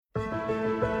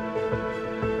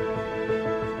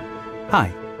Hi,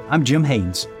 I'm Jim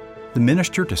Haynes, the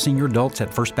minister to senior adults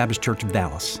at First Baptist Church of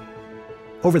Dallas.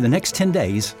 Over the next 10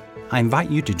 days, I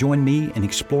invite you to join me in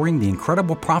exploring the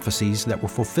incredible prophecies that were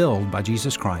fulfilled by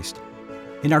Jesus Christ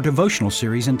in our devotional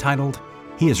series entitled,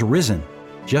 He is Risen,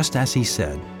 Just as He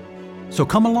Said. So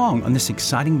come along on this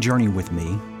exciting journey with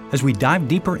me as we dive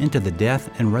deeper into the death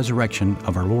and resurrection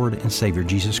of our Lord and Savior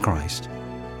Jesus Christ.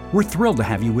 We're thrilled to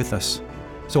have you with us,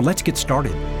 so let's get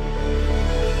started.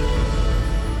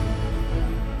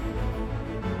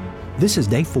 This is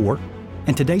day 4,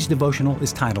 and today's devotional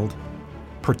is titled,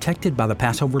 Protected by the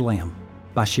Passover Lamb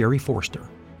by Sherry Forster.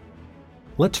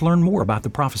 Let's learn more about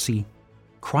the prophecy,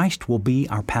 Christ will be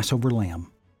our Passover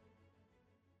Lamb.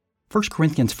 1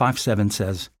 Corinthians 5:7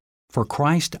 says, For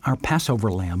Christ, our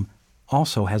Passover Lamb,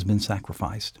 also has been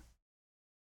sacrificed.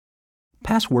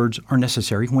 Passwords are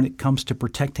necessary when it comes to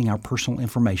protecting our personal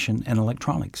information and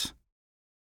electronics.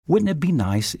 Wouldn't it be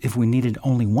nice if we needed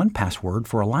only one password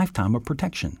for a lifetime of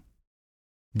protection?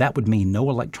 That would mean no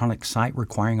electronic site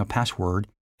requiring a password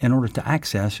in order to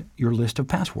access your list of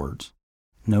passwords.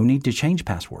 No need to change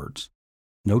passwords.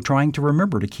 No trying to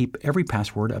remember to keep every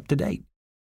password up to date.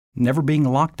 Never being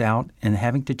locked out and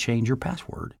having to change your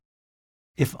password.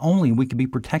 If only we could be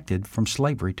protected from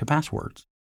slavery to passwords.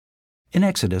 In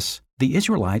Exodus, the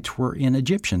Israelites were in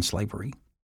Egyptian slavery.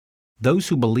 Those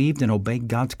who believed and obeyed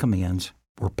God's commands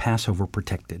were Passover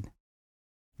protected.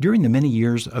 During the many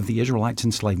years of the Israelites'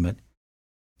 enslavement,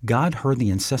 God heard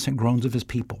the incessant groans of His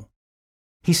people.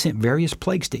 He sent various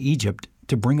plagues to Egypt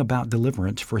to bring about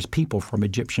deliverance for His people from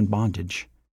Egyptian bondage.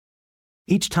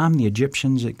 Each time the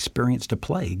Egyptians experienced a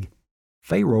plague,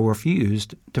 Pharaoh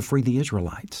refused to free the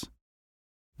Israelites.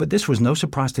 But this was no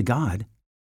surprise to God.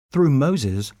 Through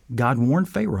Moses, God warned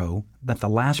Pharaoh that the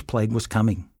last plague was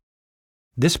coming.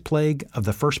 This plague of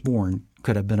the firstborn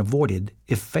could have been avoided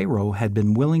if Pharaoh had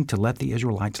been willing to let the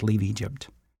Israelites leave Egypt.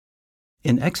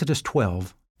 In Exodus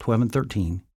 12 and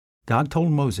 13, God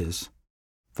told Moses,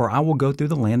 For I will go through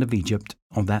the land of Egypt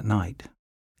on that night,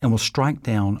 and will strike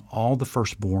down all the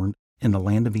firstborn in the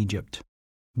land of Egypt,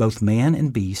 both man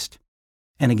and beast,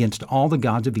 and against all the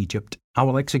gods of Egypt I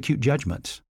will execute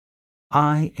judgments.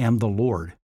 I am the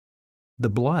Lord. The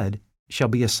blood shall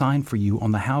be a sign for you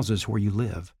on the houses where you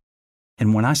live,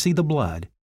 and when I see the blood,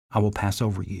 I will pass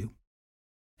over you.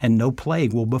 And no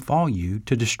plague will befall you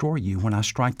to destroy you when I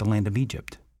strike the land of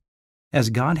Egypt. As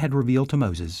God had revealed to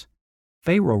Moses,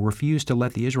 Pharaoh refused to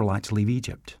let the Israelites leave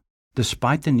Egypt,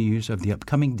 despite the news of the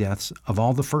upcoming deaths of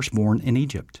all the firstborn in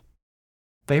Egypt.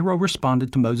 Pharaoh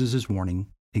responded to Moses' warning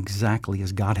exactly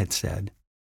as God had said.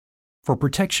 For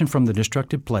protection from the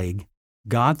destructive plague,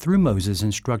 God through Moses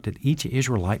instructed each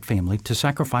Israelite family to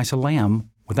sacrifice a lamb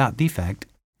without defect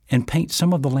and paint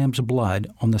some of the lamb's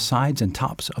blood on the sides and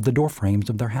tops of the doorframes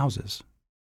of their houses.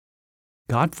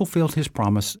 God fulfilled His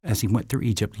promise as He went through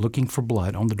Egypt looking for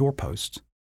blood on the doorposts.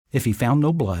 If He found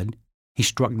no blood, He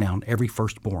struck down every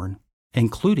firstborn,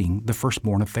 including the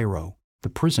firstborn of Pharaoh, the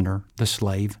prisoner, the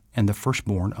slave, and the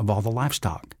firstborn of all the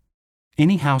livestock.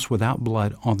 Any house without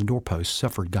blood on the doorposts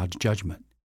suffered God's judgment.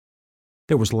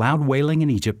 There was loud wailing in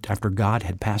Egypt after God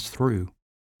had passed through,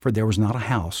 for there was not a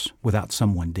house without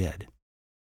someone dead.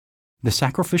 The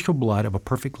sacrificial blood of a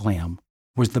perfect lamb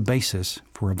was the basis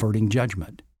for averting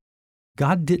judgment.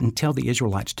 God didn't tell the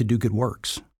Israelites to do good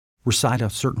works, recite a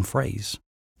certain phrase,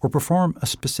 or perform a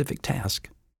specific task.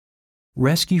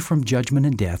 Rescue from judgment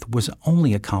and death was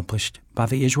only accomplished by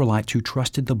the Israelites who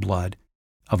trusted the blood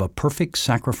of a perfect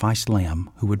sacrificed lamb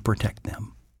who would protect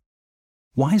them.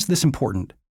 Why is this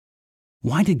important?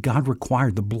 Why did God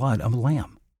require the blood of a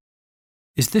lamb?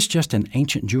 Is this just an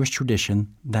ancient Jewish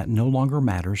tradition that no longer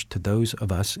matters to those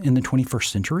of us in the 21st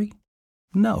century?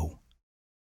 No.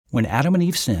 When Adam and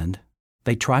Eve sinned,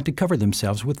 they tried to cover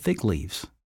themselves with fig leaves,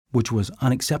 which was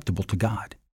unacceptable to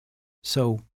God.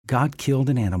 So God killed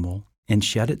an animal and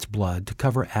shed its blood to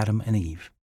cover Adam and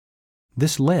Eve.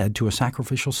 This led to a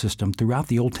sacrificial system throughout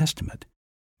the Old Testament,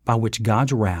 by which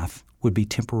God's wrath would be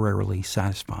temporarily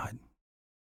satisfied.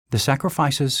 The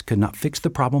sacrifices could not fix the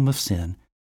problem of sin,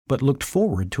 but looked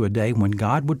forward to a day when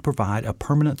God would provide a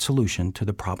permanent solution to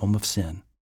the problem of sin.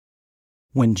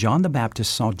 When John the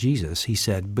Baptist saw Jesus, he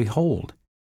said, Behold,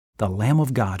 the Lamb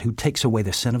of God who takes away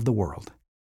the sin of the world.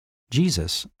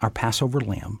 Jesus, our Passover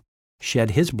Lamb,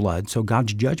 shed His blood so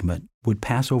God's judgment would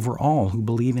pass over all who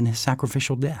believe in His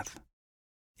sacrificial death.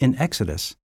 In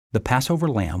Exodus, the Passover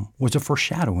Lamb was a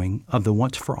foreshadowing of the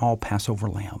once-for-all Passover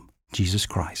Lamb, Jesus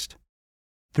Christ.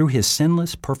 Through His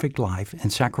sinless, perfect life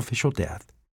and sacrificial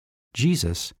death,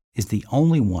 Jesus is the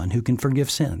only one who can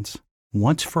forgive sins,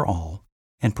 once for all,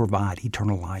 and provide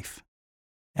eternal life.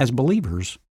 As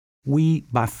believers, We,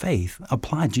 by faith,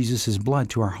 apply Jesus' blood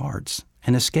to our hearts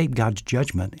and escape God's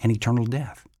judgment and eternal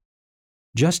death.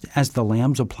 Just as the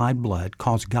lamb's applied blood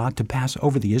caused God to pass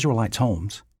over the Israelites'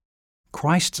 homes,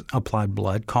 Christ's applied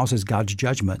blood causes God's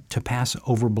judgment to pass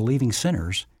over believing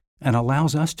sinners and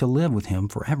allows us to live with Him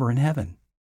forever in heaven.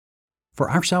 For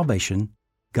our salvation,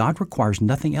 God requires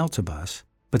nothing else of us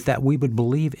but that we would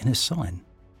believe in His Son,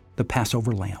 the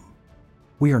Passover Lamb.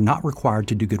 We are not required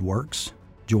to do good works,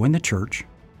 join the church,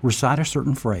 recite a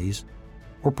certain phrase,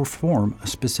 or perform a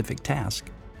specific task.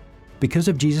 Because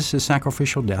of Jesus'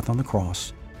 sacrificial death on the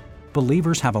cross,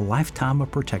 believers have a lifetime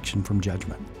of protection from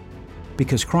judgment.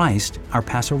 Because Christ, our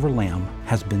Passover Lamb,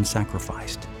 has been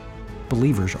sacrificed,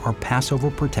 believers are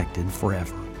Passover protected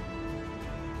forever.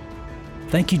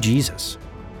 Thank you, Jesus.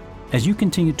 As you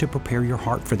continue to prepare your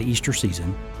heart for the Easter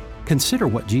season, consider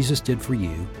what Jesus did for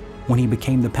you when He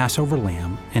became the Passover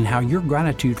Lamb and how your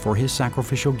gratitude for His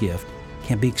sacrificial gift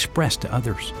can be expressed to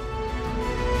others.